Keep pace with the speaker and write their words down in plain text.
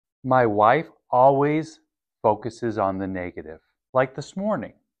My wife always focuses on the negative. Like this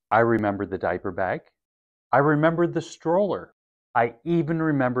morning, I remembered the diaper bag. I remembered the stroller. I even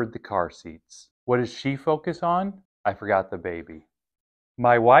remembered the car seats. What does she focus on? I forgot the baby.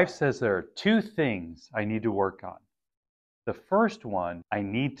 My wife says there are two things I need to work on. The first one, I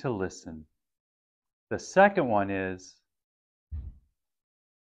need to listen. The second one is,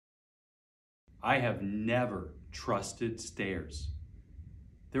 I have never trusted stairs.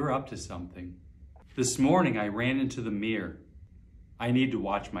 They're up to something. This morning I ran into the mirror. I need to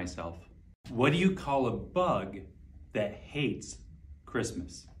watch myself. What do you call a bug that hates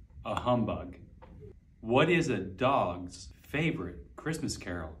Christmas? A humbug. What is a dog's favorite Christmas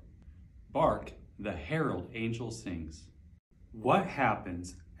carol? Bark, the herald angel sings. What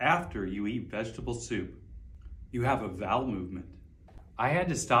happens after you eat vegetable soup? You have a bowel movement. I had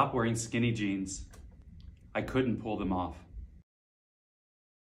to stop wearing skinny jeans. I couldn't pull them off.